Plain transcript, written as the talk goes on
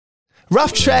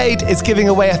Rough Trade is giving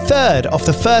away a third of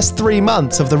the first 3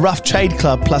 months of the Rough Trade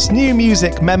Club plus new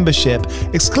music membership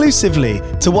exclusively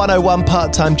to 101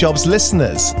 Part-Time Jobs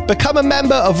listeners. Become a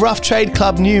member of Rough Trade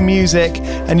Club New Music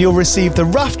and you'll receive the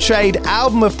Rough Trade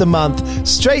Album of the Month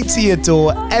straight to your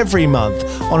door every month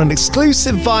on an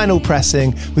exclusive vinyl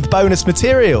pressing with bonus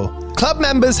material. Club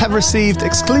members have received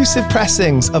exclusive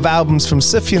pressings of albums from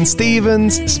Sufjan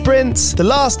Stevens, Sprints, The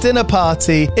Last Dinner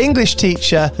Party, English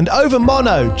Teacher, and Over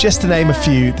Mono, just to name a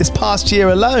few, this past year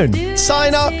alone.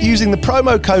 Sign up using the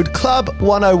promo code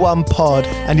CLUB101POD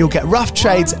and you'll get Rough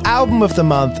Trade's Album of the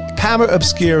Month, Camera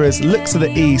Obscura's Look to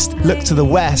the East, Look to the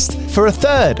West for a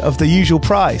third of the usual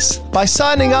price. By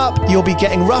signing up, you'll be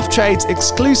getting Rough Trade's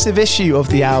exclusive issue of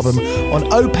the album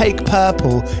on opaque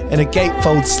purple in a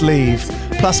gatefold sleeve,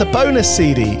 plus a bonus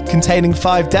CD containing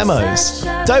 5 demos.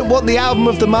 Don't want the album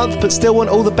of the month but still want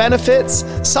all the benefits?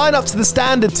 Sign up to the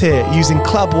standard tier using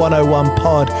Club 101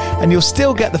 Pod and you'll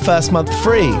still get the first month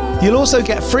free. You'll also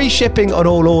get free shipping on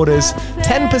all orders,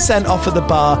 10% off at the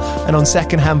bar and on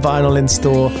secondhand vinyl in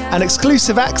store, and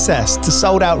exclusive access to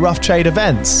sold out Rough Trade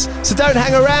events. So don't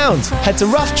hang around. Head to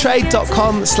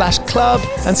roughtrade.com/club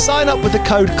and sign up with the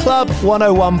code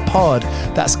CLUB101POD.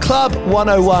 That's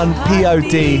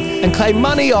CLUB101POD and claim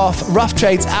money off Rough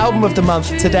Trade's Album of the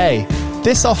Month today.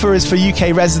 This offer is for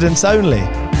UK residents only.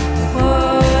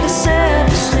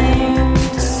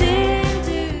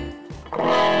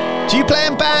 Do you play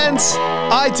in bands?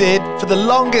 I did for the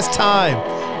longest time.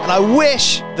 And I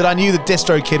wish that I knew that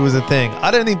DistroKid was a thing.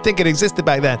 I don't even think it existed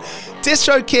back then.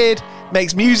 DistroKid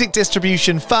makes music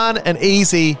distribution fun and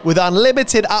easy with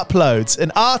unlimited uploads, and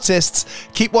artists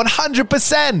keep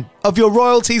 100% of your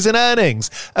royalties and earnings.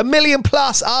 1 million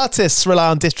plus artists rely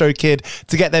on DistroKid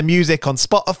to get their music on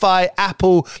Spotify,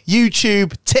 Apple,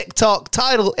 YouTube, TikTok,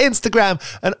 Tidal, Instagram,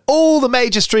 and all the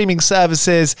major streaming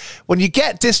services. When you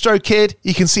get DistroKid,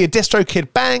 you can see a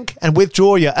DistroKid bank and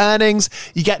withdraw your earnings.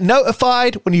 You get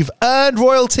notified when you've earned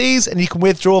royalties and you can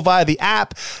withdraw via the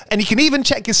app. And you can even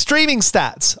check your streaming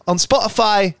stats on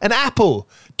Spotify and Apple.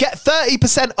 Get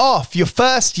 30% off your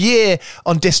first year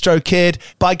on DistroKid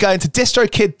by going to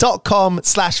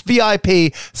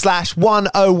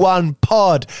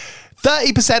distrokid.com/VIP/101pod.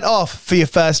 30% off for your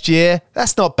first year.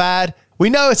 That's not bad.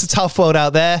 We know it's a tough world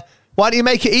out there. Why don't you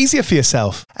make it easier for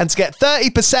yourself? And to get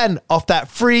 30% off that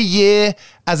free year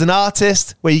as an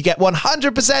artist, where you get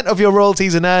 100% of your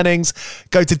royalties and earnings,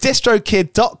 go to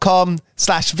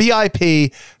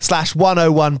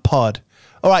distrokid.com/VIP/101pod.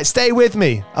 All right, stay with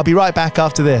me. I'll be right back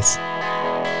after this.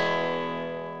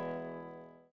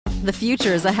 The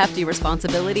future is a hefty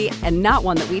responsibility and not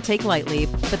one that we take lightly.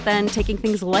 But then taking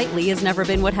things lightly has never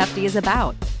been what Hefty is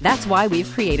about. That's why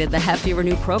we've created the Hefty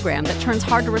Renew program that turns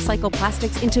hard-to-recycle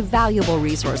plastics into valuable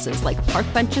resources like park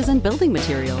benches and building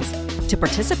materials. To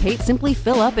participate, simply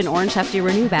fill up an orange Hefty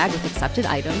Renew bag with accepted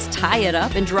items, tie it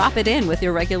up, and drop it in with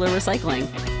your regular recycling.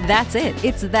 That's it.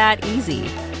 It's that easy.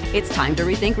 It's time to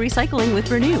rethink recycling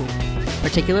with Renew.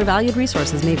 Particular valued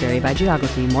resources may vary by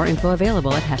geography. More info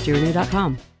available at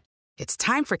heftyrenew.com. It's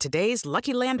time for today's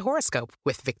Lucky Land horoscope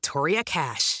with Victoria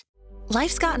Cash.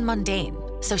 Life's gotten mundane,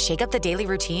 so shake up the daily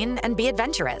routine and be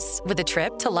adventurous with a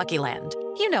trip to Lucky Land.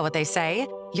 You know what they say,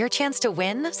 your chance to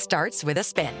win starts with a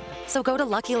spin. So go to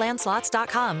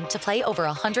LuckyLandSlots.com to play over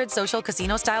 100 social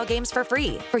casino-style games for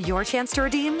free for your chance to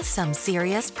redeem some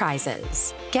serious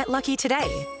prizes. Get lucky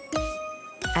today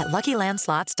at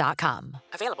LuckyLandSlots.com.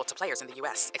 Available to players in the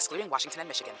U.S., excluding Washington and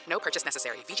Michigan. No purchase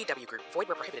necessary. VGW Group. Void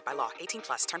where prohibited by law. 18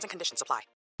 plus. Terms and conditions apply.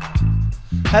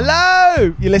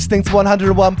 Hello! You're listening to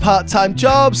 101 Part-Time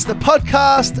Jobs, the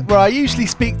podcast where I usually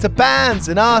speak to bands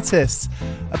and artists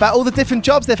about all the different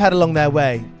jobs they've had along their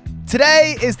way.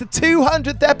 Today is the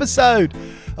 200th episode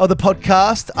of the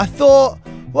podcast. I thought,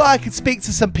 well, I could speak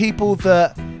to some people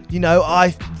that, you know,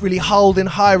 I really hold in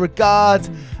high regard.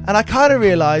 And I kind of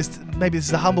realised, maybe this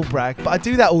is a humble brag, but I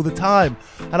do that all the time.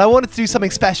 And I wanted to do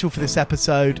something special for this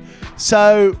episode.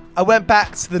 So I went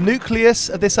back to the nucleus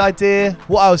of this idea,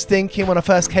 what I was thinking when I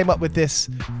first came up with this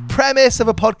premise of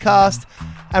a podcast.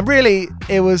 And really,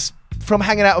 it was from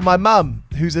hanging out with my mum,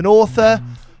 who's an author.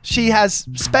 She has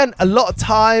spent a lot of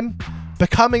time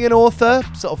becoming an author,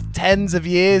 sort of tens of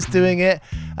years doing it.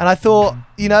 And I thought,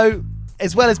 you know,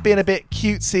 as well as being a bit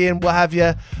cutesy and what have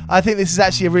you, I think this is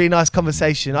actually a really nice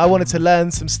conversation. I wanted to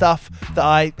learn some stuff that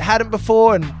I hadn't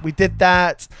before, and we did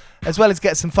that, as well as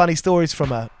get some funny stories from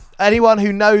her. Anyone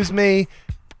who knows me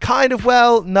kind of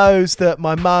well knows that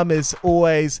my mum is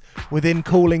always within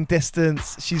calling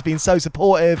distance. She's been so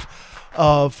supportive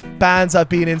of bands I've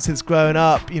been in since growing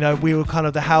up. You know, we were kind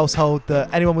of the household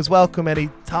that anyone was welcome any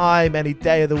time, any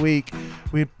day of the week.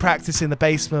 We'd practice in the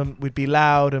basement, we'd be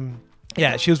loud, and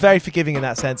Yeah, she was very forgiving in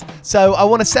that sense. So I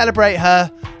want to celebrate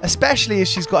her, especially as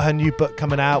she's got her new book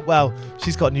coming out. Well,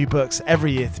 she's got new books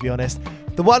every year, to be honest.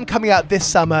 The one coming out this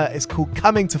summer is called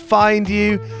Coming to Find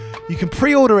You. You can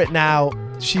pre-order it now.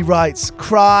 She writes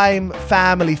crime,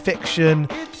 family fiction.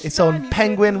 It's on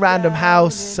Penguin Random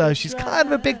House, so she's kind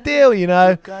of a big deal, you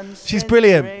know. She's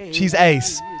brilliant. She's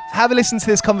ace. Have a listen to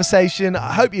this conversation.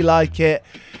 I hope you like it.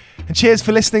 And cheers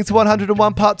for listening to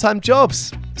 101 Part-Time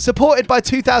Jobs, supported by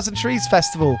 2000 Trees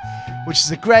Festival, which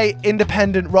is a great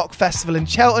independent rock festival in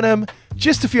Cheltenham,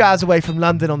 just a few hours away from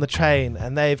London on the train.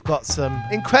 And they've got some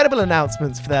incredible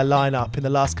announcements for their lineup in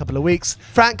the last couple of weeks.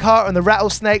 Frank Carter and the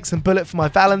Rattlesnakes and Bullet for My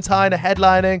Valentine are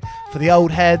headlining for the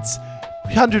Old Heads.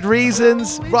 100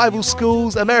 Reasons, Rival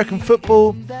Schools, American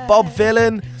Football, Bob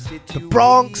Vylan, The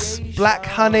Bronx, Black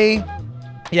Honey.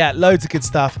 Yeah, loads of good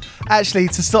stuff. Actually,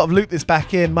 to sort of loop this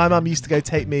back in, my mum used to go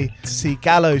take me to see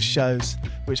Gallows shows,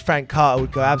 which Frank Carter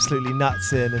would go absolutely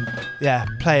nuts in, and yeah,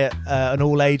 play at an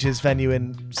all-ages venue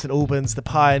in St Albans. The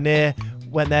Pioneer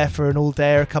went there for an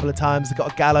all-day a couple of times. They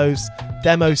got a Gallows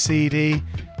demo CD,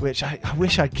 which I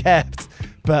wish I'd kept,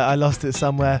 but I lost it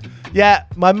somewhere. Yeah,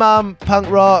 my mum, punk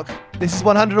rock. This is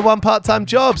 101 Part-Time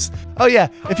Jobs. Oh yeah,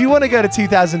 if you want to go to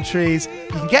 2000 Trees,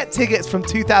 you can get tickets from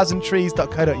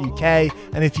 2000trees.co.uk,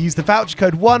 and if you use the voucher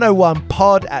code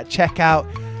 101pod at checkout,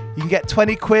 you can get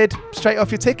 20 quid straight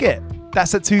off your ticket.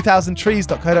 That's at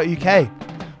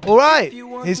 2000trees.co.uk. All right,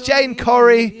 here's Jane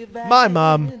Corry, my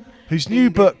mum, whose new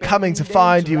book Coming to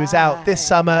Find You is out this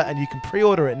summer, and you can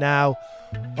pre-order it now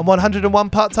on 101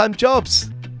 Part-Time Jobs.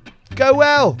 Go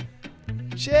well.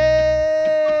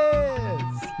 Cheers.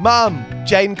 Mum,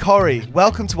 Jane Corry,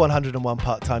 welcome to 101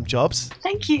 Part-Time Jobs.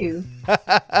 Thank you.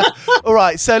 All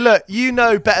right, so look, you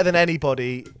know better than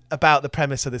anybody about the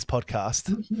premise of this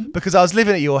podcast, because I was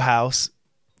living at your house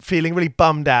feeling really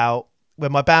bummed out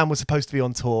when my band was supposed to be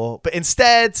on tour, but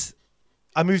instead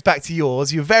I moved back to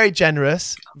yours. You were very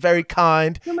generous, very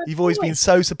kind. You've always been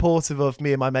so supportive of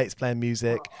me and my mates playing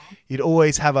music. You'd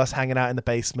always have us hanging out in the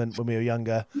basement when we were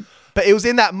younger. But it was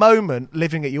in that moment,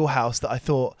 living at your house, that I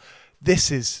thought,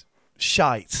 this is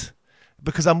shite,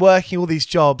 because I'm working all these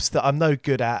jobs that I'm no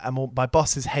good at and my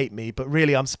bosses hate me, but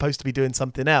really I'm supposed to be doing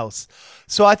something else.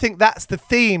 So I think that's the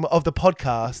theme of the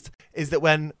podcast, is that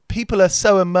when people are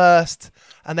so immersed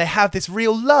and they have this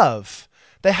real love,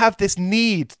 they have this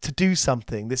need to do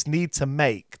something, this need to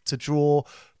make, to draw,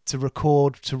 to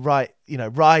record, to write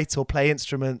or play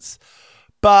instruments,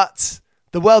 but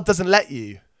the world doesn't let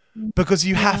you, because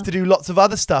you have to do lots of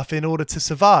other stuff in order to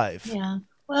survive. Yeah.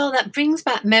 Well, that brings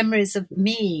back memories of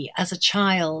me as a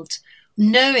child,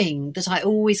 knowing that I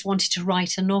always wanted to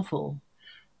write a novel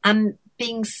and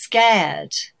being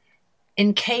scared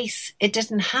in case it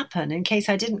didn't happen, in case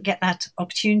I didn't get that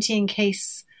opportunity, in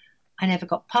case I never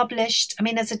got published. I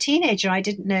mean, as a teenager, I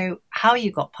didn't know how you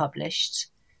got published.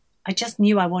 I just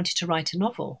knew I wanted to write a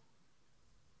novel.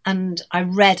 And I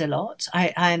read a lot.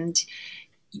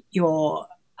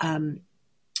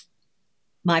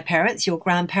 My parents, your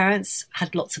grandparents,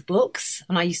 had lots of books,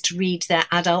 and I used to read their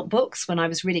adult books when I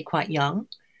was really quite young.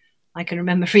 I can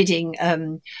remember reading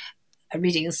a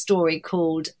story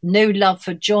called No Love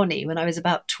for Johnny when I was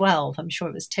about 12. I'm sure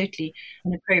it was totally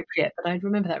inappropriate, but I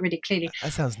remember that really clearly.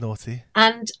 That sounds naughty.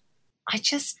 And I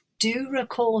just do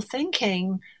recall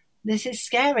thinking, this is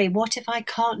scary. What if I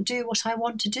can't do what I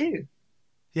want to do?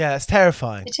 Yeah, it's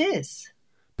terrifying. It is.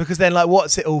 Because then, like,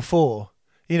 what's it all for?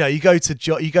 You know, you go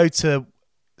to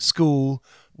school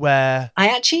where... I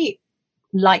actually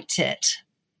liked it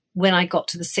when I got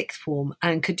to the sixth form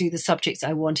and could do the subjects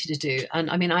I wanted to do. And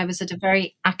I mean, I was at a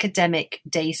very academic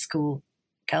day school,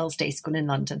 girls' day school in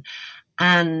London.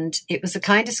 And it was the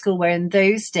kind of school where in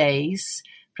those days,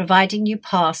 providing you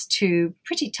passed two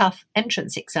pretty tough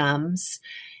entrance exams,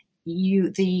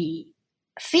 the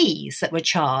fees that were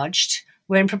charged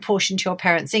were in proportion to your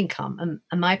parents' income.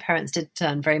 And my parents didn't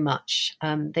earn very much.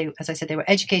 As I said, they were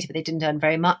educated, but they didn't earn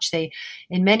very much.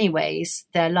 In many ways,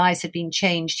 their lives had been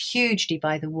changed hugely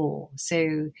by the war.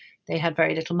 So they had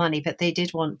very little money, but they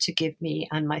did want to give me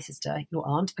and my sister, your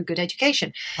aunt, a good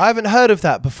education. I haven't heard of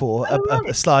that before, Right.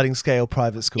 a sliding scale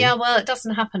private school. Yeah, well, it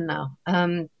doesn't happen now.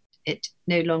 It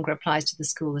no longer applies to the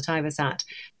school that I was at.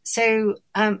 So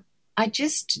I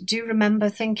just do remember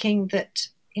thinking that,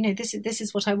 you know, this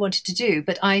is what I wanted to do,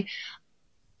 but I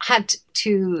had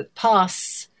to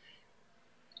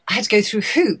go through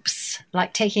hoops,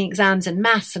 like taking exams in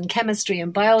maths and chemistry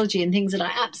and biology and things that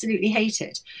I absolutely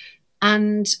hated.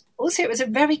 And also it was a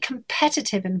very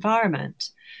competitive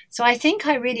environment. So I think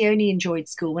I really only enjoyed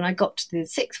school when I got to the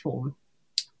sixth form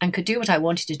and could do what I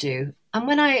wanted to do. And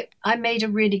when I made a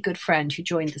really good friend who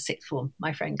joined the sixth form,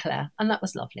 my friend Claire, and that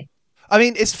was lovely. I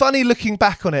mean, it's funny looking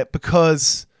back on it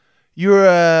because you're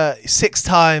a 6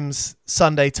 times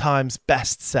Sunday Times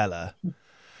bestseller.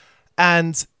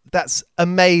 And that's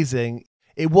amazing.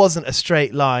 It wasn't a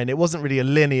straight line. It wasn't really a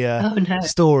linear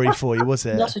story for you, was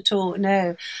it? Not at all,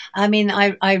 no. I mean,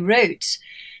 I wrote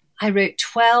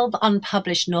 12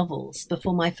 unpublished novels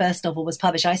before my first novel was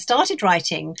published. I started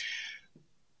writing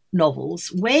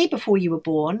novels way before you were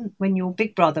born, when your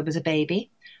big brother was a baby.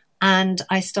 And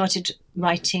I started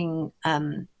writing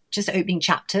just opening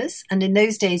chapters. And in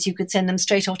those days, you could send them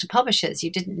straight off to publishers.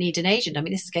 You didn't need an agent. I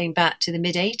mean, this is going back to the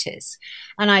mid-'80s.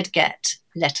 And I'd get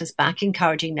letters back,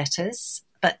 encouraging letters,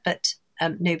 but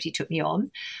nobody took me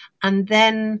on. And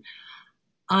then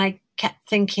I kept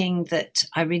thinking that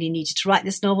I really needed to write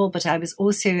this novel, but I was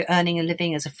also earning a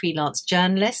living as a freelance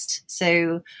journalist.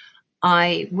 So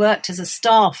I worked as a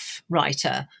staff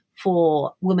writer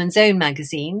for Woman's Own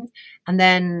magazine. And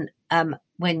then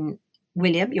when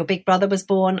William, your big brother, was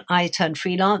born, I turned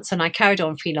freelance, and I carried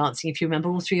on freelancing, if you remember,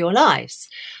 all through your lives.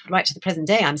 Right to the present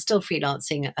day, I'm still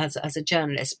freelancing as a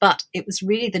journalist, but it was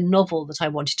really the novel that I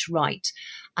wanted to write.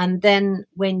 And then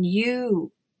when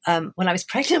I was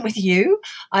pregnant with you,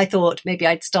 I thought maybe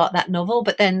I'd start that novel,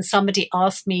 but then somebody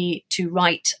asked me to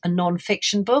write a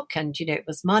non-fiction book, and, it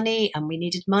was money and we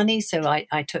needed money. So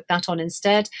I took that on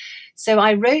instead. So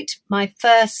I wrote my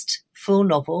first full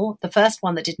novel, the first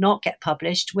one that did not get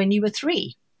published, when you were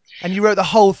 3. And you wrote the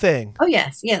whole thing? Oh,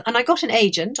 yes. Yeah. And I got an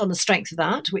agent on the strength of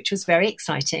that, which was very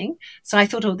exciting. So I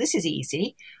thought, this is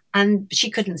easy. And she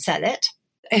couldn't sell it.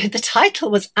 The title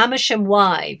was Amersham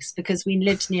Wives, because we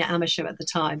lived near Amersham at the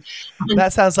time. And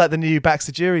that sounds like the new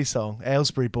Baxter Jury song,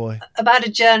 Aylesbury Boy. About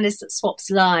a journalist that swaps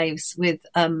lives with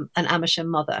an Amersham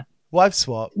mother. Wife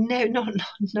swap? No,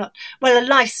 not. Well, a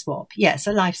life swap. Yes,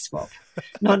 a life swap.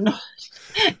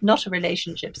 Not a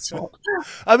relationship swap.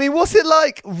 I mean, what's it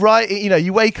like, right?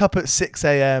 You wake up at 6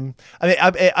 a.m. I mean,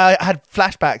 I had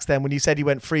flashbacks then when you said you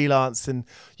went freelance and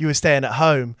you were staying at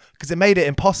home, because it made it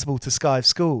impossible to skive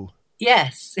school.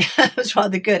 Yes, it was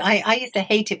rather good. I used to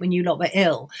hate it when you lot were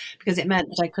ill, because it meant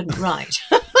that I couldn't write.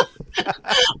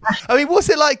 I mean, what's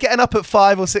it like getting up at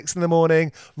 5 or 6 in the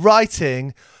morning,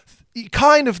 writing,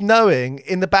 kind of knowing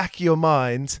in the back of your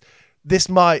mind, this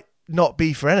might not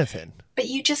be for anything? But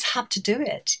you just have to do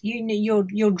it.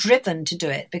 You're driven to do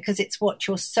it because it's what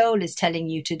your soul is telling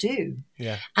you to do.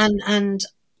 Yeah. And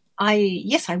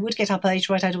I would get up early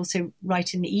to write. I'd also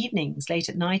write in the evenings, late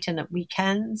at night and at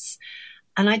weekends.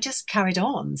 And I just carried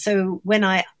on. So when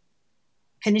I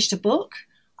finished a book,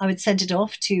 I would send it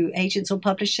off to agents or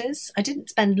publishers. I didn't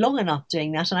spend long enough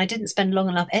doing that, and I didn't spend long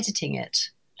enough editing it,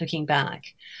 looking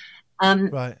back.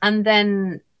 Right. And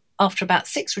then after about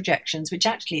 6 rejections, which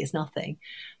actually is nothing.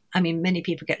 I mean, many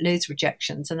people get loads of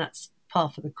rejections, and that's par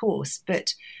for the course.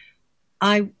 But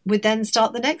I would then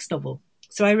start the next novel.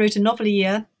 So I wrote a novel a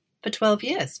year for 12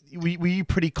 years. Were you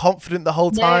pretty confident the whole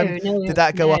time? No, did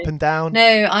that go up and down? No,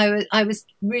 I was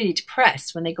really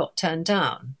depressed when they got turned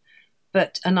down.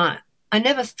 And I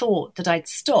never thought that I'd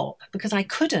stop, because I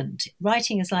couldn't.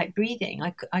 Writing is like breathing.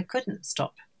 I couldn't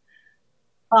stop.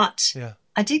 But yeah.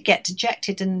 I did get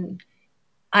dejected, and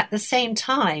at the same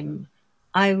time,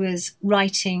 I was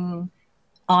writing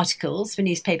articles for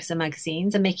newspapers and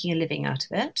magazines and making a living out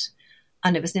of it.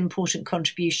 And it was an important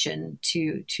contribution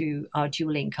to our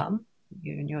dual income,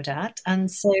 you and your dad. And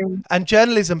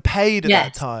journalism paid at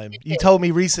that time. You told me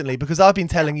recently, because I've been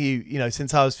telling you,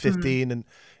 since I was 15 and,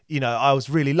 I was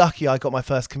really lucky. I got my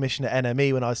first commission at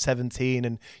NME when I was 17,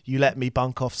 and you let me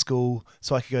bunk off school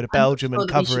so I could go to Belgium and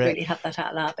cover it. I really have that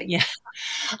out loud, but yeah.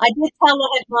 I did tell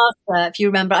the headmaster, if you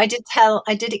remember, I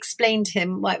did explain to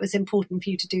him why it was important for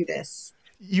you to do this.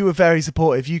 You were very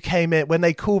supportive. You came in when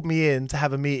they called me in to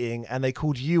have a meeting, and they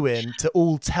called you in to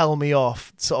all tell me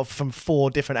off sort of from 4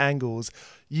 different angles.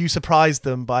 You surprised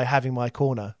them by having my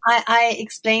corner. I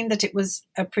explained that it was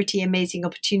a pretty amazing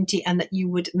opportunity, and that you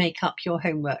would make up your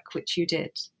homework, which you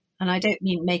did. And I don't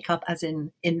mean make up as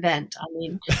in invent. I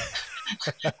mean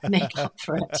make up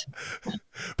for it.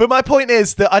 But my point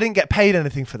is that I didn't get paid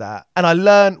anything for that. And I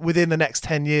learned within the next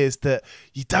 10 years that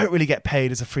you don't really get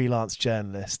paid as a freelance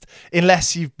journalist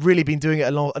unless you've really been doing it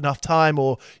enough time,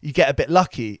 or you get a bit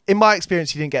lucky. In my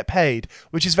experience, you didn't get paid,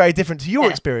 which is very different to your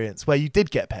experience where you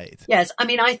did get paid. Yes. I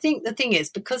mean, I think the thing is,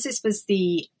 because this was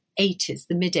the 80s,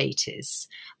 the mid-80s,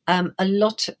 a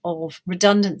lot of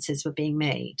redundancies were being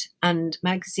made, and the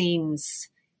magazines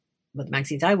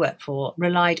I worked for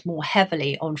relied more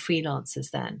heavily on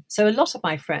freelancers then. So a lot of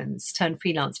my friends turned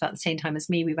freelance about the same time as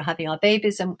me. We were having our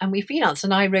babies, and we freelanced,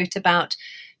 and I wrote about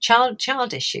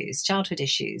childhood issues.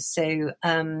 So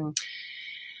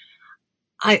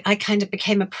I kind of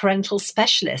became a parental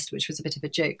specialist, which was a bit of a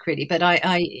joke, really. But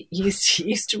I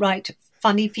used to write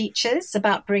funny features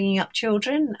about bringing up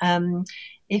children.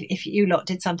 If you lot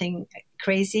did something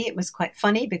crazy, it was quite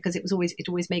funny because it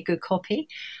always made good copy.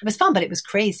 It was fun, but it was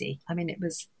crazy. I mean,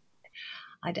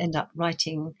 I'd end up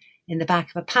writing in the back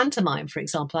of a pantomime, for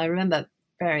example. I remember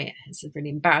it's a really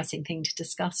embarrassing thing to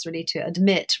discuss, really, to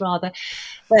admit rather,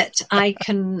 but I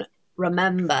can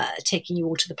remember taking you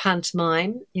all to the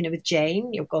pantomime, with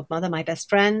Jane, your godmother, my best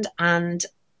friend, and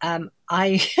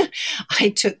I I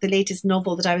took the latest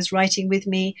novel that I was writing with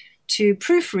me to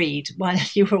proofread while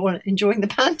you were all enjoying the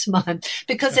pantomime,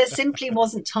 because there simply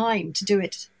wasn't time to do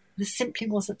it. There simply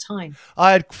wasn't time.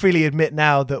 I'd freely admit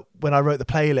now that when I wrote the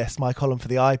playlist, my column for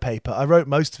the iPaper, I wrote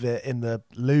most of it in the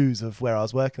loos of where I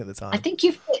was working at the time. I think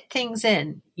you fit things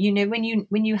in. When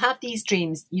you have these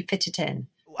dreams, you fit it in.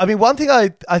 I mean, one thing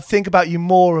I think about you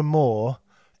more and more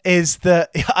is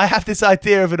that I have this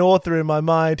idea of an author in my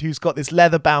mind who's got this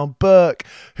leather-bound book,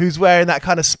 who's wearing that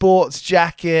kind of sports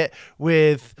jacket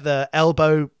with the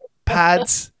elbow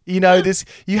pads. You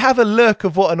have a look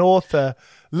of what an author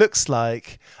looks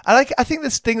like. And I think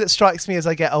this thing that strikes me as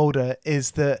I get older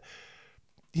is that,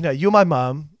 you're my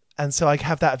mum, and so I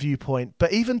have that viewpoint.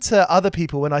 But even to other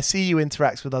people, when I see you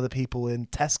interact with other people in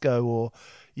Tesco or,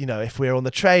 if we're on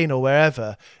the train or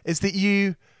wherever, is that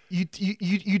you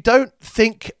don't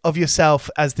think of yourself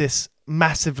as this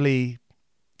massively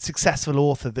successful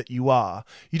author that you are.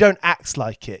 You don't act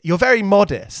like it. You're very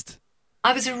modest.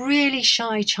 I was a really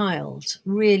shy child,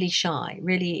 really shy,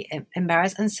 really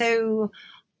embarrassed. And so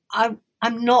I'm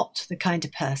not the kind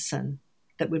of person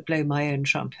that would blow my own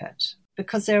trumpet,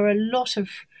 because there are a lot of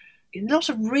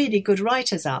really good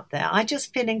writers out there. I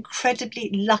just feel incredibly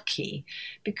lucky,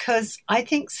 because I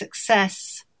think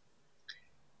success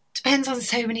depends on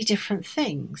so many different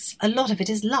things. A lot of it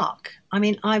is luck. I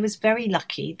mean, I was very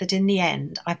lucky that in the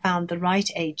end, I found the right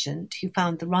agent, who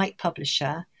found the right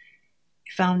publisher,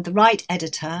 who found the right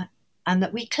editor, and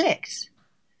that we clicked.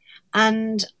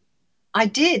 And I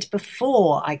did,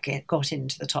 before I got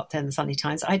into the top 10 of the Sunday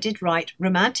Times, I did write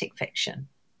romantic fiction,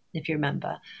 if you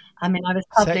remember. I mean, I was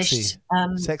published.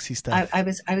 Sexy stuff. I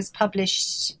was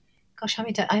published. Gosh, how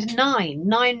many times? I had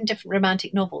nine different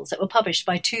romantic novels that were published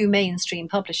by two mainstream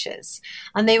publishers,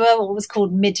 and they were what was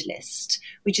called mid-list,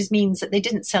 which means that they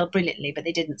didn't sell brilliantly, but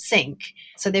they didn't sink.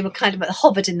 So they were kind of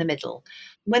hovered in the middle.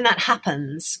 When that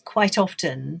happens, quite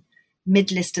often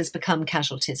mid-listers become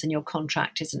casualties, and your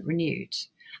contract isn't renewed.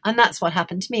 And that's what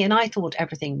happened to me. And I thought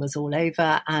everything was all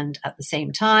over. And at the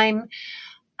same time,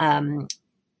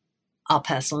 our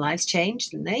personal lives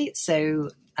changed, didn't they? So,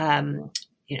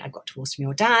 I got divorced from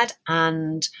your dad.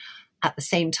 And at the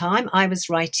same time, I was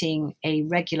writing a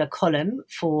regular column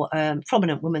for a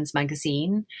prominent women's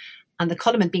magazine. And the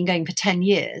column had been going for 10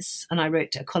 years. And I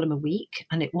wrote a column a week.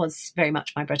 And it was very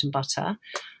much my bread and butter.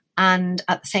 And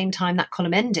at the same time, that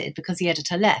column ended because the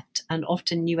editor left. And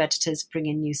often new editors bring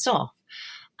in new staff.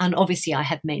 And obviously I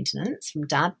had maintenance from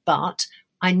dad, but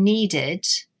I needed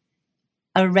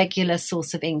a regular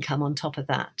source of income on top of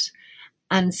that.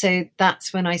 And so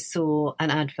that's when I saw an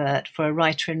advert for a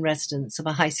writer in residence of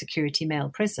a high security male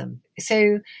prison.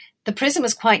 So the prison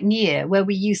was quite near where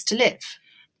we used to live.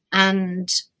 And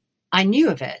I knew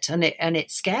of it, and it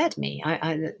scared me.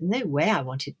 No way I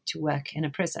wanted to work in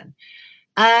a prison.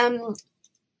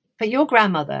 But your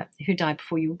grandmother, who died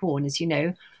before you were born, as you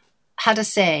know, had a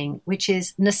saying, which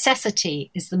is,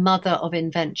 necessity is the mother of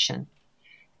invention.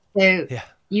 So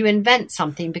you invent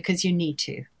something because you need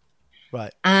to.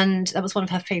 Right. And that was one of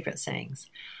her favourite sayings.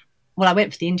 Well, I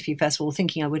went for the interview, first of all,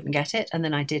 thinking I wouldn't get it. And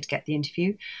then I did get the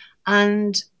interview.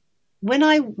 And when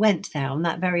I went there on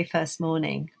that very first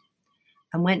morning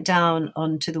and went down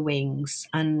onto the wings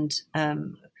and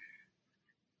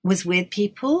was with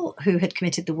people who had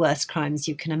committed the worst crimes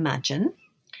you can imagine,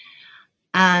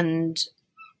 and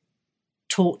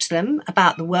talked to them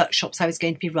about the workshops I was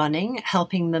going to be running,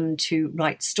 helping them to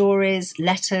write stories,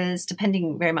 letters,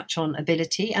 depending very much on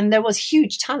ability. And there was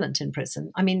huge talent in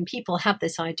prison. I mean, people have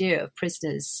this idea of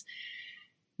prisoners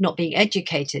not being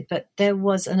educated, but there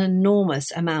was an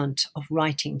enormous amount of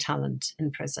writing talent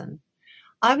in prison.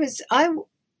 I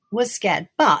was scared,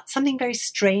 but something very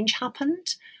strange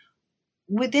happened.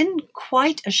 Within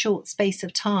quite a short space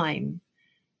of time,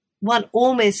 one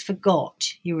almost forgot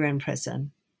you were in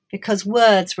prison, because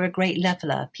words were a great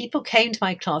leveler. People came to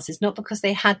my classes not because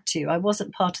they had to. I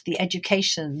wasn't part of the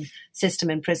education system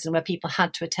in prison where people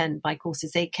had to attend my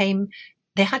courses. They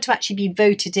had to actually be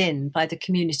voted in by the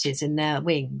communities in their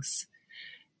wings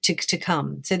to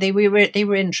come. So they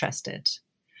were interested.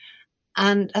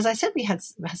 And as I said, we had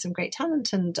some great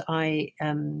talent, and I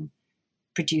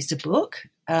produced a book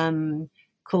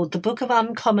called The Book of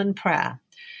Uncommon Prayer,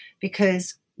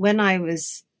 because when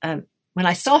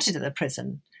I started at the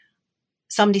prison,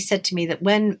 somebody said to me that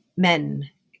when men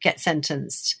get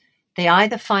sentenced, they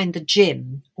either find the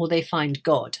gym or they find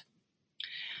God.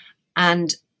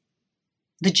 And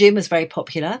the gym was very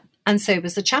popular, and so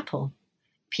was the chapel.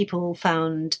 People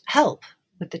found help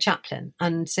with the chaplain.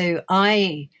 And so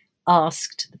I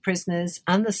asked the prisoners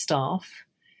and the staff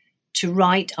to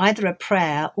write either a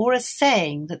prayer or a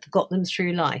saying that got them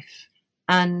through life.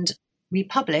 And we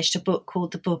published a book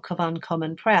called The Book of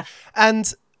Uncommon Prayer.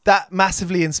 And that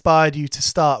massively inspired you to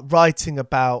start writing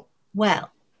about...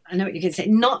 Well, I know what you can say.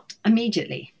 Not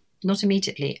immediately.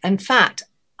 In fact,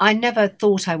 I never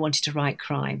thought I wanted to write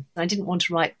crime. I didn't want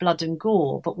to write blood and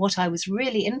gore. But what I was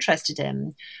really interested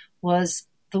in was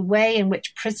the way in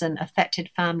which prison affected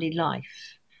family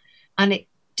life. And it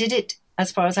did it,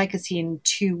 as far as I could see, in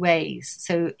two ways.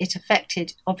 So it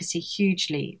affected, obviously,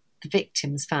 hugely the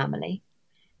victim's family.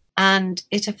 And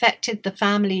it affected the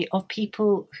family of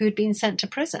people who had been sent to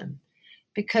prison,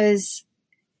 because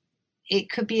it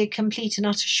could be a complete and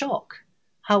utter shock.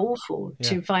 How awful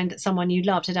to find that someone you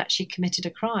loved had actually committed a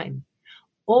crime.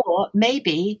 Or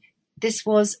maybe this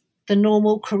was the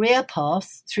normal career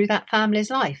path through that family's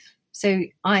life. So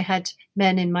I had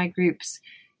men in my groups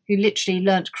who literally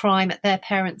learnt crime at their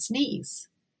parents' knees,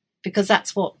 because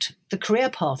that's what the career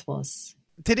path was.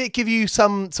 Did it give you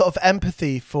some sort of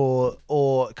empathy for,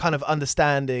 or kind of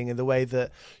understanding in the way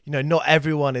that, not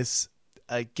everyone is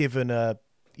given a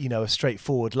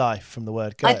straightforward life from the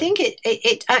word go? I think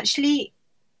it actually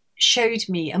showed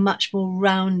me it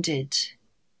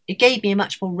gave me a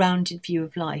much more rounded view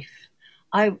of life.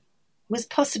 I was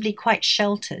possibly quite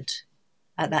sheltered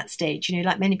at that stage.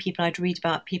 Like many people, I'd read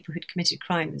about people who'd committed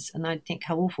crimes and I'd think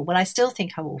how awful. Well, I still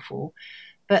think how awful,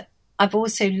 but I've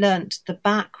also learnt the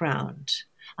background.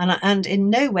 And in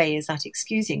no way is that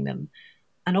excusing them.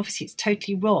 And obviously it's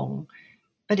totally wrong.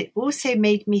 But it also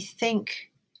made me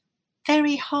think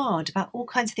very hard about all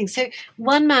kinds of things. So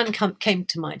one man came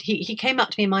to mind. He came up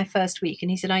to me in my first week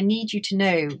and he said, I need you to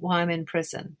know why I'm in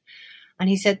prison. And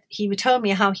he said, he would tell me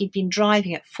how he'd been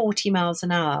driving at 40 miles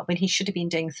an hour when he should have been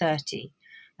doing 30.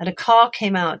 And a car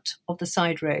came out of the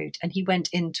side road and he went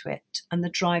into it and the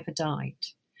driver died.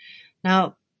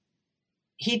 Now,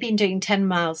 he'd been doing 10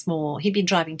 miles more. He'd been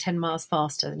driving 10 miles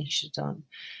faster than he should have done,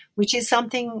 which is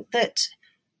something that,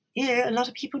 a lot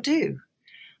of people do.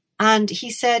 And he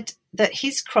said that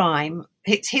his crime,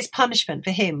 his punishment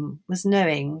for him was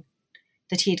knowing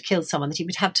that he had killed someone, that he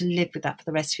would have to live with that for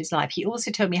the rest of his life. He also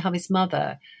told me how his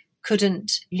mother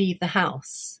couldn't leave the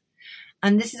house.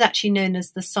 And this is actually known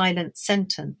as the silent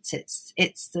sentence.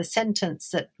 It's the sentence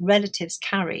that relatives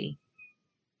carry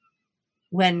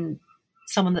when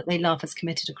someone that they love has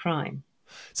committed a crime.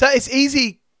 So it's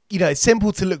easy, it's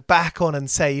simple to look back on and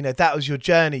say, that was your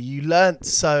journey. You learnt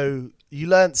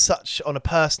such on a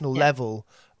personal level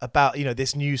about,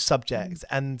 this new subject,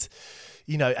 and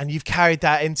you've carried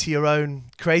that into your own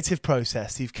creative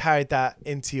process. You've carried that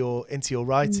into your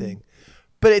writing.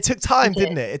 But it took time,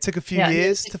 didn't it? It took a few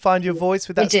years to find your voice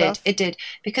with that stuff. It did.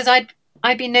 Because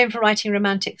I'd been known for writing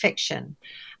romantic fiction,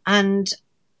 and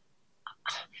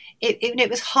it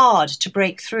was hard to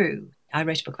break through. I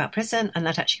wrote a book about prison, and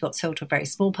that actually got sold to a very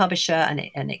small publisher, and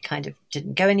it kind of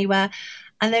didn't go anywhere.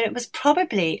 And then it was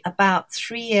probably about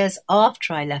 3 years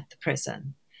after I left the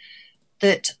prison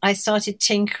that I started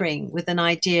tinkering with an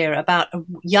idea about a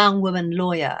young woman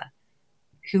lawyer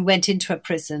who went into a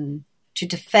prison to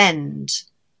defend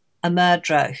a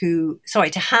murderer to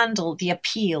handle the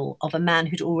appeal of a man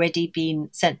who'd already been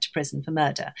sent to prison for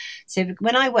murder. So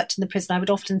when I worked in the prison, I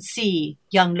would often see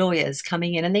young lawyers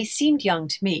coming in, and they seemed young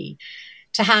to me,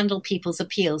 to handle people's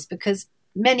appeals, because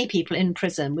many people in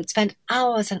prison would spend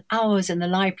hours and hours in the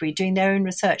library doing their own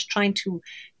research,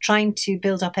 trying to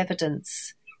build up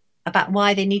evidence about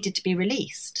why they needed to be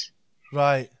released.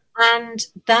 Right. And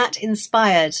that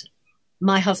inspired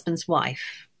my husband's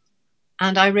wife.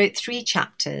 And I wrote 3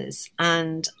 chapters,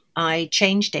 and I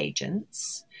changed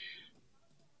agents,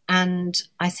 and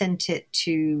I sent it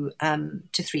to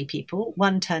 3 people.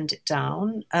 One turned it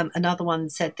down. Another one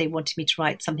said they wanted me to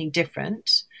write something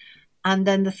different. And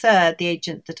then the third, the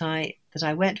agent that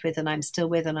I went with, and I'm still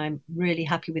with, and I'm really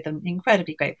happy with, and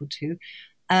incredibly grateful to,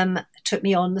 took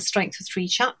me on the strength of 3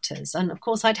 chapters. And of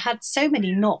course, I'd had so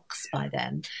many knocks by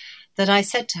then that I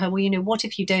said to her, well, what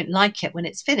if you don't like it when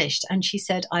it's finished? And she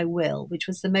said, I will, which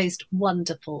was the most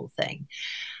wonderful thing.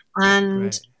 And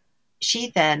Right.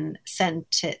 She then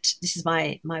sent it. This is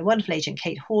my wonderful agent,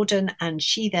 Kate Horden, and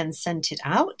she then sent it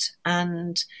out.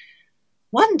 And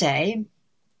one day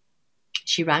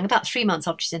she rang about 3 months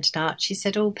after she sent it out. She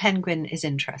said, "Oh, Penguin is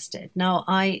interested." Now,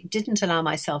 I didn't allow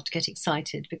myself to get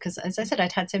excited because, as I said,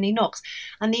 I'd had so many knocks.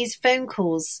 And these phone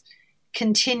calls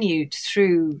continued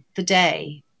through the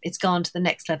day. It's gone to the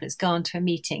next level. It's gone to a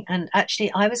meeting. And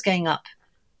actually, I was going up.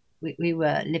 We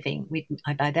were living,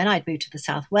 by then I'd moved to the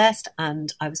southwest,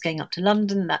 and I was going up to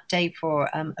London that day for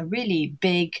a really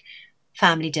big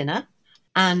family dinner.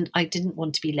 And I didn't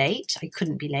want to be late. I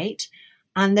couldn't be late.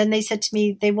 And then they said to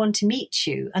me, they want to meet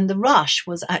you. And the rush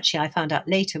was actually, I found out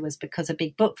later, was because a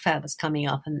big book fair was coming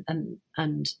up, and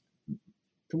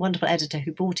the wonderful editor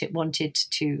who bought it wanted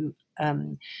to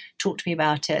talk to me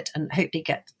about it and hopefully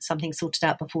get something sorted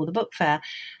out before the book fair.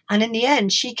 And in the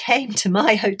end, she came to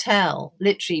my hotel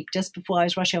literally just before I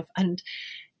was rushing off. And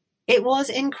it was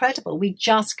incredible. We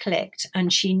just clicked,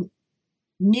 and she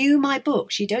knew my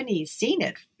book. She'd only seen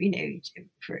it,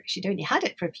 she'd only had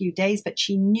it for a few days, but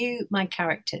she knew my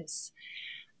characters.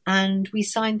 And we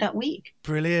signed that week.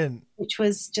 Brilliant. Which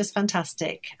was just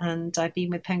fantastic. And I've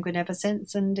been with Penguin ever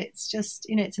since. And it's just,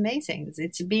 it's amazing.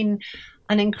 It's been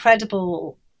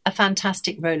a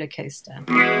fantastic roller coaster.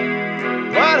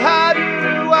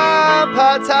 101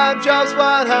 part-time jobs,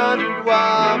 101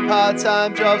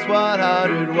 part-time jobs,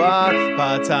 101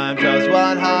 part-time jobs,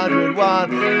 101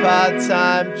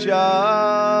 part-time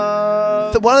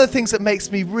jobs. One of the things that makes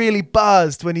me really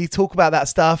buzzed when you talk about that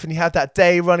stuff and you have that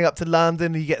day running up to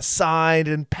London and you get signed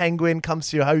and Penguin comes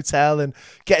to your hotel and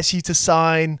gets you to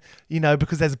sign,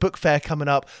 because there's a book fair coming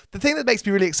up. The thing that makes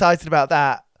me really excited about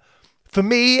that, for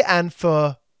me and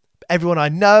for everyone I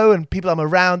know and people I'm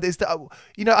around, is that,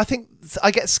 I think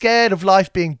I get scared of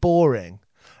life being boring.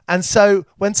 And so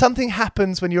when something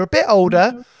happens when you're a bit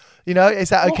older, is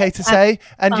that okay to say?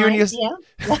 And you're in your... Yeah.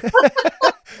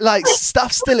 Like,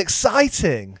 stuff's still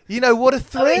exciting. What a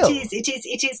thrill. Oh,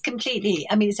 it is completely.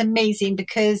 I mean, it's amazing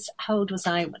because how old was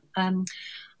I? I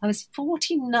was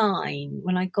 49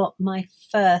 when I got my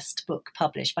first book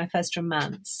published, my first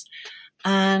romance.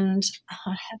 And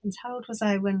heavens, how old was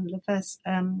I when the first?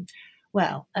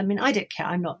 Well, I mean, I don't care.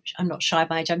 I'm not shy of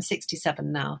my age. I'm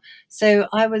 67 now. So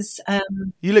I was.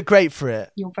 You look great for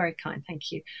it. You're very kind.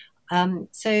 Thank you.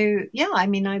 So yeah, I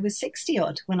mean, I was 60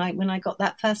 odd when I got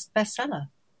that first bestseller.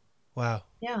 Wow.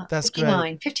 Yeah, that's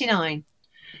 59, great. 59.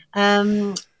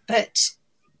 But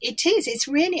it's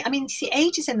really. I mean, the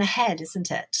age is in the head, isn't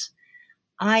it?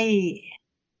 I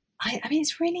mean,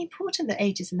 it's really important that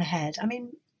age is in the head. I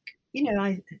mean.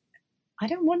 I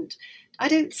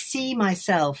don't see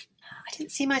myself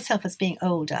as being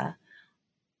older.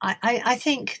 I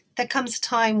think there comes a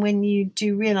time when you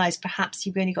do realize perhaps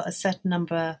you've only got a certain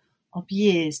number of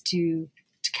years to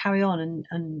carry on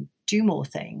and do more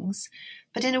things.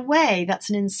 But in a way, that's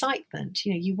an incitement.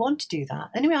 You want to do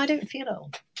that. Anyway, I don't feel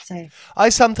old. So I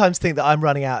sometimes think that I'm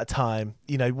running out of time,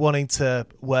 wanting to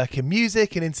work in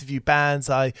music and interview bands.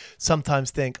 I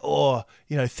sometimes think,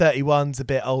 31's a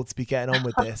bit old to be getting on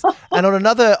with this. And on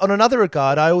another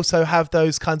regard, I also have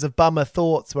those kinds of bummer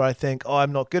thoughts where I think,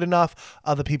 I'm not good enough.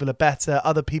 Other people are better.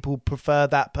 Other people prefer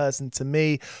that person to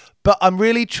me. But I'm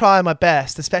really trying my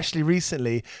best, especially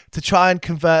recently, to try and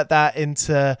convert that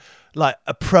into like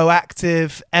a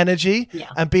proactive energy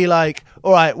and be like,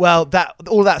 all right, well,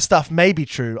 all that stuff may be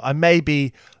true. I may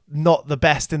be not the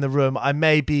best in the room. I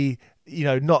may be,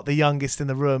 not the youngest in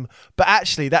the room, but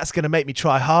actually that's going to make me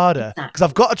try harder because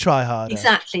I've got to try harder.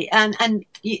 Exactly. And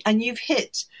you've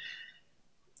hit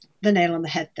the nail on the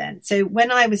head then. So when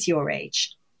I was your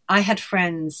age, I had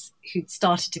friends who'd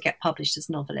started to get published as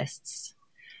novelists.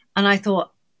 And I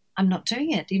thought, I'm not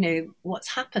doing it.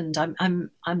 What's happened? I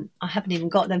haven't even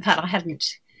got them. In fact,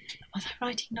 was I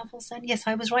writing novels then? Yes,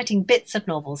 I was writing bits of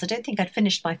novels. I don't think I'd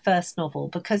finished my first novel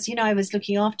because, I was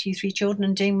looking after you 3 children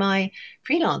and doing my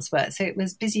freelance work. So it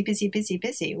was busy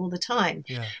all the time.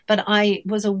 Yeah. But I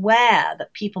was aware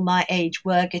that people my age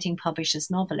were getting published as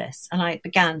novelists. And I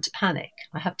began to panic,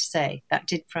 I have to say. That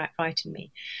did frighten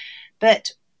me.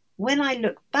 But when I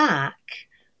look back,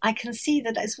 I can see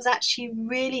that this was actually a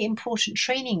really important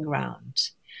training ground.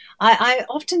 I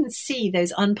often see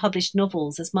those unpublished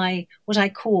novels as what I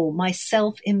call my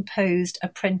self-imposed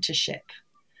apprenticeship.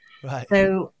 Right.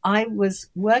 So I was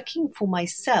working for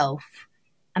myself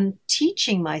and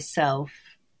teaching myself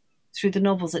through the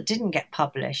novels that didn't get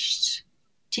published,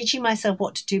 teaching myself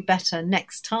what to do better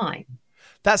next time.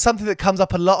 That's something that comes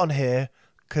up a lot on here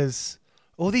because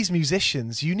all these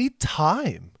musicians, you need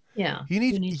time. Yeah. You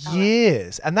need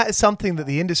years. And that is something that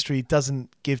the industry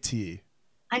doesn't give to you.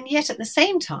 And yet at the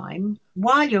same time,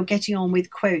 while you're getting on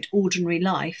with, quote, ordinary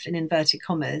life in inverted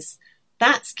commas,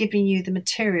 that's giving you the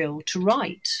material to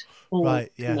write or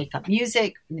Right, to yeah. make up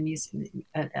music,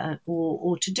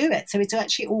 or to do it. So it's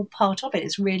actually all part of it.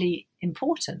 It's really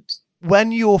important.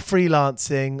 When you're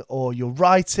freelancing or you're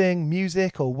writing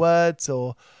music or words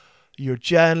or you're a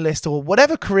journalist or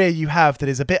whatever career you have that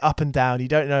is a bit up and down, you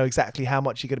don't know exactly how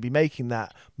much you're going to be making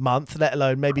that month, let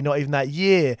alone maybe not even that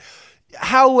year.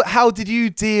 How did you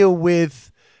deal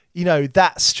with,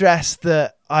 that stress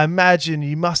that I imagine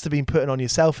you must have been putting on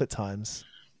yourself at times?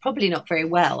 Probably not very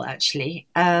well, actually.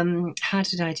 How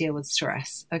did I deal with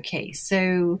stress? Okay,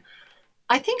 so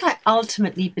I think I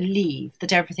ultimately believe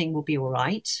that everything will be all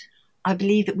right. I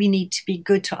believe that we need to be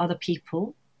good to other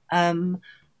people.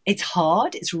 It's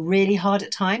hard. It's really hard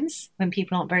at times when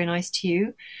people aren't very nice to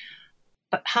you.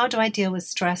 But how do I deal with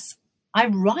stress? I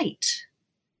write.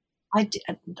 I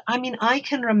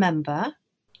can remember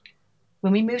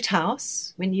when we moved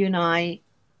house, when you and I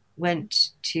went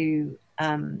to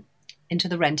into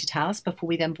the rented house before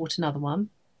we then bought another one.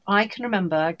 I can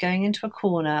remember going into a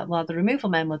corner while the removal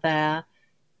men were there,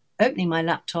 opening my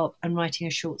laptop and writing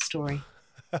a short story.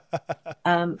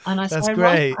 That's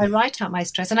great. I write out my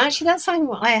stress. And actually, that's something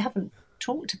I haven't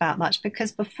talked about much,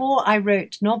 because before I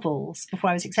wrote novels, before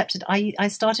I was accepted, I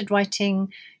started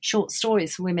writing short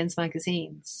stories for women's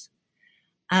magazines.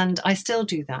 And I still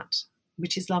do that,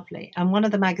 which is lovely. And one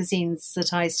of the magazines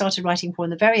that I started writing for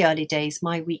in the very early days,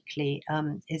 My Weekly,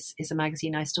 is a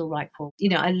magazine I still write for.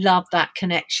 I love that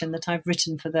connection that I've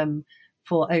written for them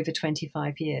for over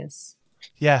 25 years.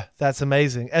 Yeah, that's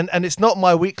amazing. And it's not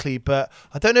My Weekly, but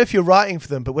I don't know if you're writing for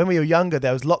them, but when we were younger,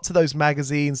 there was lots of those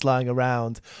magazines lying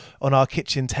around on our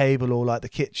kitchen table or like the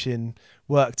kitchen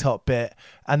worktop bit.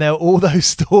 And there were all those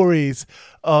stories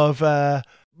of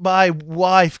my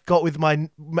wife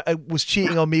was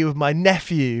cheating on me with my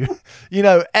nephew.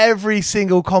 Every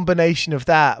single combination of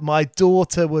that. My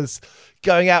daughter was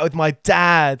going out with my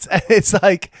dad. And it's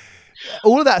like,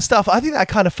 all of that stuff, I think that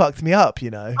kind of fucked me up,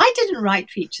 I didn't write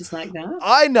features like that.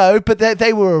 I know, but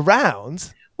they were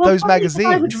around, those magazines.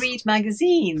 I would read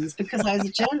magazines because I was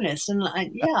a journalist.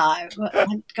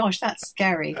 And gosh, that's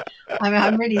scary.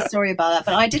 I'm really sorry about that,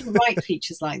 but I didn't write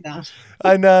features like that.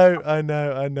 I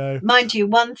know. Mind you,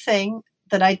 one thing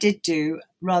that I did do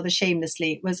rather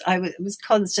shamelessly was I was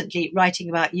constantly writing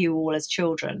about you all as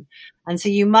children. And so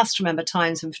you must remember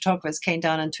times when photographers came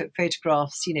down and took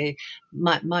photographs,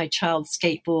 my child's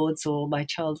skateboards or my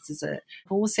child's dessert.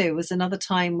 Also, it was another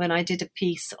time when I did a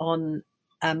piece on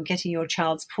getting your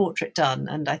child's portrait done.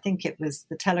 And I think it was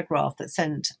the Telegraph that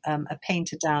sent a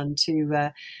painter down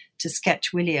to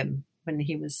sketch William when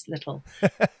he was little.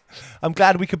 I'm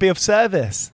glad we could be of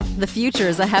service. The future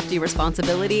is a hefty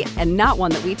responsibility and not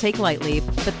one that we take lightly.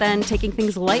 But then taking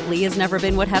things lightly has never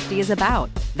been what Hefty is about.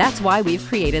 That's why we've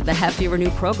created the Hefty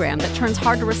Renew program that turns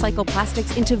hard-to-recycle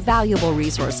plastics into valuable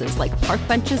resources like park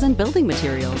benches and building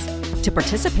materials. To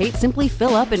participate, simply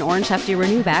fill up an orange Hefty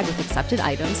Renew bag with accepted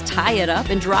items, tie it up,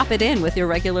 and drop it in with your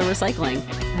regular recycling.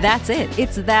 That's it.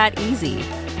 It's that easy.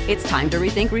 It's time to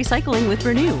rethink recycling with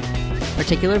Renew.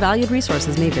 Particular valued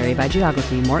resources may vary by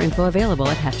geography. More info available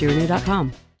at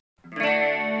heftyrenew.com.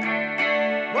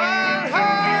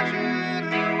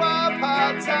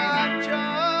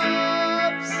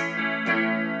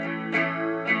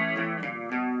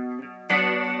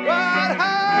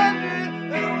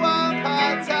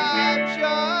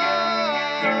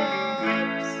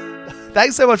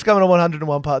 Thanks so much for coming on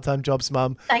 101 Part-Time Jobs,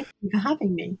 Mum. Thank you for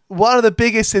having me. One of the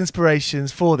biggest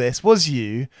inspirations for this was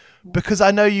you, because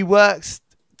I know you worked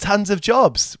tons of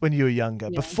jobs when you were younger.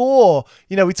 Yeah. Before,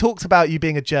 we talked about you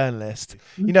being a journalist.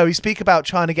 Mm-hmm. We speak about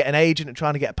trying to get an agent and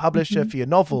trying to get a publisher for your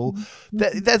novel.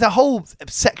 Mm-hmm. There's a whole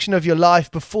section of your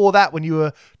life before that when you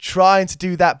were trying to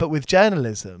do that, but with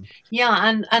journalism. Yeah,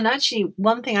 and actually,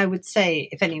 one thing I would say,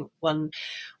 if anyone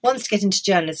wants to get into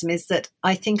journalism, is that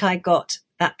I think I got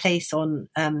that place on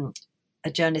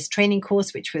a journalist training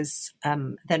course, which was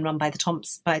then run by the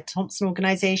Thompson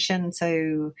organisation.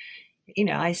 So,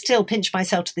 I still pinch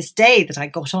myself to this day that I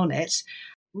got on it.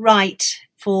 Write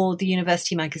for the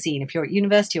university magazine. If you're at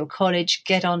university or college,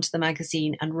 get onto the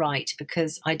magazine and write,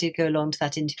 because I did go along to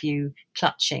that interview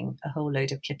clutching a whole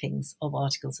load of clippings of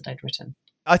articles that I'd written.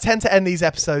 I tend to end these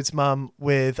episodes, Mum,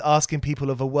 with asking people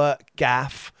of a work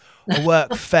gaffe, a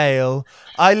work fail.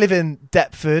 I live in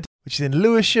Deptford, which is in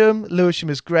Lewisham. Lewisham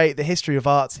is great. The history of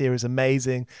arts here is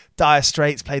amazing. Dire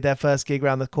Straits played their first gig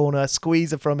around the corner.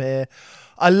 Squeeze are from here.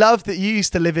 I love that you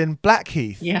used to live in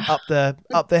Blackheath, up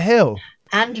the hill.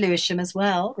 And Lewisham as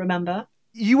well, remember?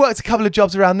 you worked a couple of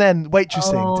jobs around then,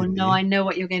 waitressing. Oh, didn't no, you? I know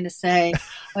what you're going to say.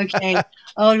 Okay.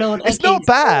 Oh, Lord. It's okay, not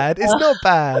bad. It's not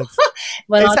bad.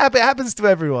 Well, It happens to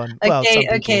everyone. Well, some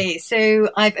people. Okay. So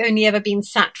I've only ever been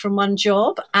sacked from one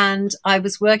job, and I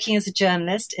was working as a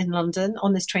journalist in London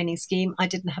on this training scheme. I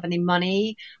didn't have any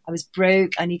money. I was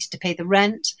broke. I needed to pay the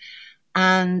rent,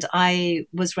 and I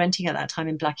was renting at that time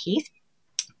in Blackheath.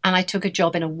 And I took a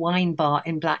job in a wine bar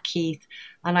in Blackheath,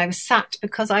 and I was sacked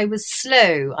because I was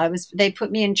slow. They put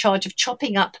me in charge of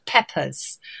chopping up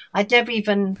peppers. I'd never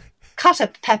even cut a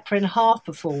pepper in half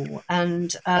before,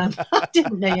 and I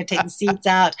didn't know you take the seeds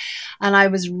out. And I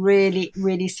was really,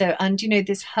 really slow. And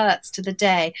this hurts to the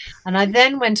day. And I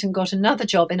then went and got another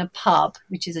job in a pub,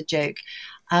 which is a joke.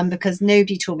 Because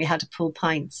nobody taught me how to pull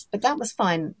pints. But that was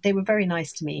fine. They were very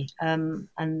nice to me, and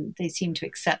they seemed to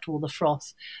accept all the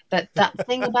froth. But that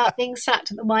thing about being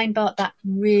sacked at the wine bar, that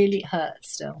really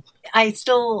hurts still. I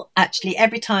still, actually,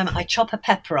 every time I chop a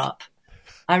pepper up,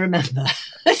 I remember.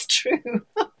 It's true.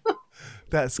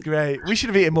 That's great. We should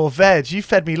have eaten more veg. You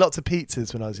fed me lots of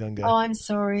pizzas when I was younger. Oh, I'm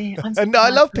sorry. No, I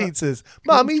love pizzas.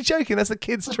 Mum, are you joking? That's a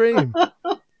kid's dream.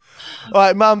 All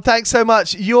right, Mum, thanks so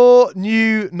much. Your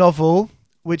new novel,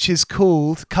 which is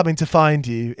called Coming to Find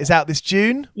You, is out this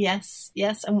June. Yes.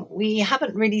 And we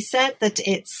haven't really said that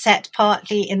it's set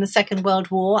partly in the Second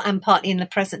World War and partly in the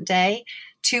present day.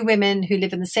 Two women who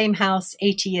live in the same house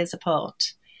 80 years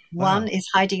apart. Wow. One is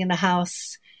hiding in the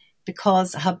house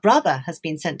because her brother has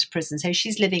been sent to prison. So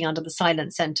she's living under the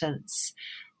silent sentence.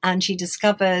 And she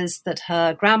discovers that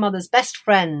her grandmother's best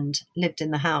friend lived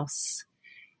in the house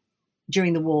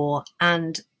during the war.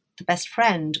 And the best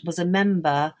friend was a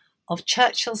member of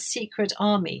Churchill's secret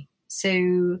army.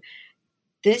 So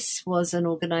this was an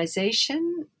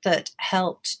organization that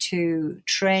helped to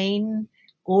train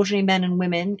ordinary men and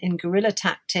women in guerrilla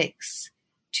tactics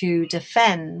to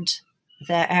defend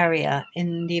their area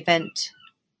in the event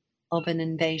of an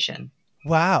invasion.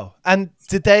 Wow. And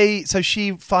so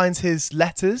she finds his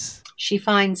letters? She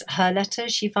finds her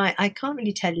letters. I can't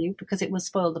really tell you because it will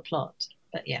spoil the plot,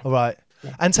 but yeah. All right.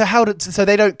 Yeah. And so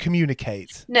they don't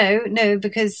communicate? No,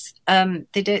 because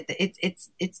they don't.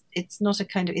 It's not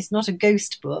it's not a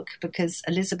ghost book, because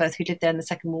Elizabeth, who lived there in the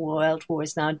Second World War,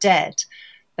 is now dead.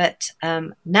 But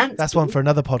Nancy, that's one for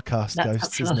another podcast,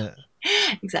 ghosts, isn't it?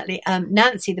 Exactly.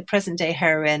 Nancy, the present day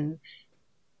heroine,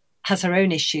 has her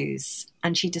own issues,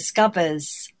 and she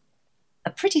discovers a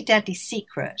pretty deadly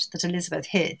secret that Elizabeth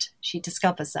hid. She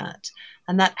discovers that,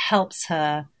 and that helps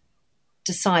her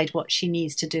decide what she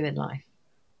needs to do in life.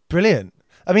 Brilliant.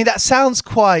 I mean, that sounds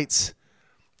quite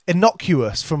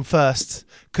innocuous from first,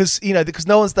 because there's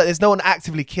no one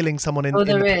actively killing someone in. Oh,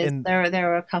 there is. There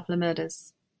are a couple of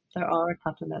murders.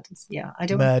 Yeah, I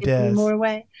don't want to give any more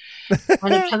away.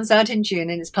 And it comes out in June,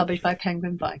 and it's published by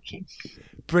Penguin Viking.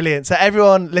 Brilliant. So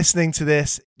everyone listening to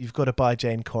this, you've got to buy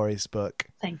Jane Corry's book.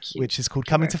 Thank you. Which is called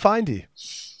Coming to Find You.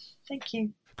 Thank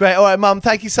you. Great. All right, Mum,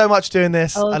 thank you so much for doing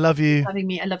this. Oh, I love you. Having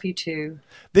me. I love you too.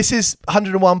 This is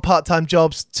 101 Part-Time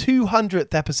Jobs'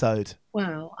 200th episode.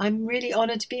 Wow. I'm really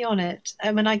honoured to be on it.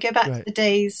 And when I go back to the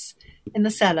days in the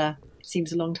cellar, it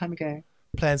seems a long time ago.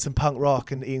 Playing some punk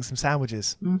rock and eating some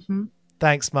sandwiches. Mm-hmm.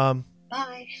 Thanks, Mum.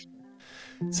 Bye.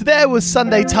 So there was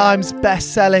Sunday Times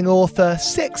best-selling author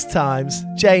 6 times,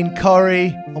 Jane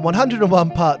Corry, on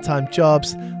 101 Part-Time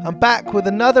Jobs. I'm back with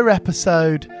another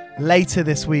episode later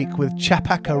this week with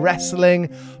Chapaka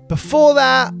Wrestling. Before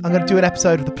that, I'm going to do an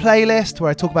episode of The Playlist where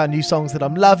I talk about new songs that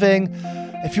I'm loving.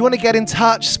 If you want to get in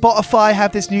touch, Spotify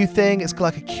have this new thing. It's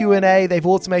like a Q&A. They've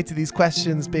automated these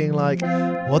questions being like,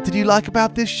 what did you like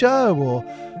about this show? Or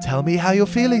tell me how you're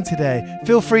feeling today.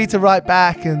 Feel free to write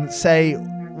back and say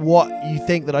what you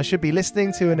think that I should be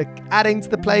listening to and adding to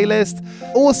the playlist.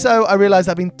 Also, I realised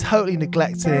I've been totally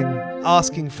neglecting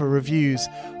asking for reviews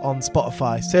on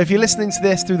Spotify. So if you're listening to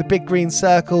this through the big green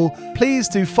circle, please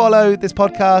do follow this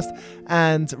podcast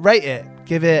and rate it.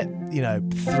 Give it,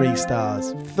 3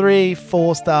 stars.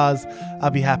 3-4 stars.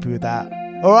 I'll be happy with that.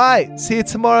 All right. See you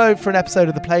tomorrow for an episode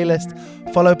of The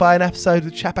Playlist, followed by an episode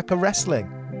with Chapaka Wrestling.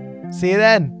 See you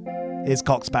then. Here's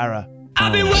Cock Sparrow.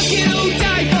 I've been working all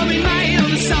day for me mate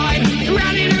on the side,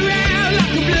 running around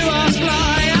like a blue-ass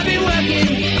fly. I've been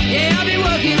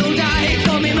working all day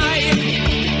for me mate.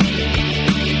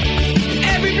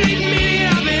 Every bleeding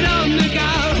minute I've been on the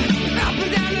go, up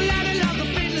and down the ladder like a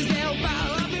fiddler's elbow.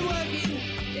 I've been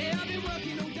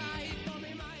working all day for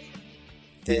me mate.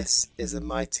 This is a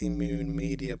Mighty Moon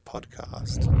Media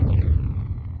podcast.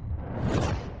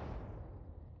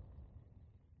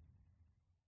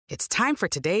 It's time for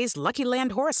today's Lucky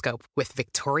Land horoscope with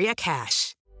Victoria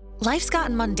Cash. Life's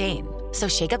gotten mundane, so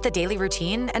shake up the daily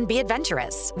routine and be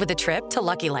adventurous with a trip to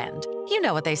Lucky Land. You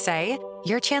know what they say.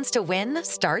 Your chance to win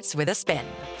starts with a spin.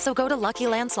 So go to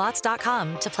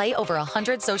LuckyLandSlots.com to play over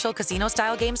 100 social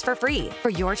casino-style games for free for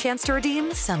your chance to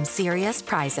redeem some serious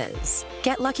prizes.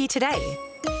 Get lucky today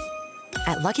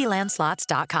at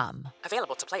LuckyLandSlots.com.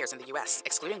 Available to players in the U.S.,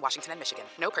 excluding Washington and Michigan.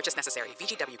 No purchase necessary.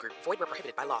 VGW Group. Void where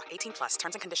prohibited by law. 18 plus.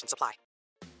 Terms and conditions apply.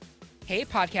 Hey,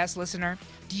 podcast listener.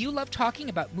 Do you love talking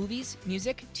about movies,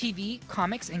 music, TV,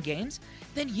 comics, and games?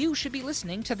 Then you should be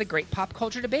listening to The Great Pop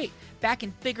Culture Debate, back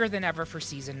and bigger than ever for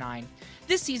Season 9.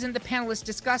 This season, the panelists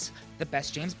discuss the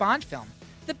best James Bond film,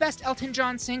 the best Elton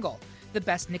John single, the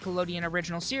best Nickelodeon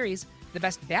original series, the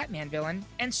best Batman villain,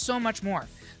 and so much more.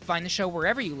 Find the show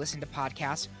wherever you listen to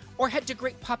podcasts, or head to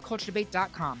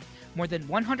greatpopculturedebate.com. More than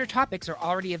 100 topics are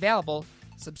already available.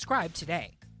 Subscribe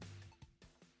today.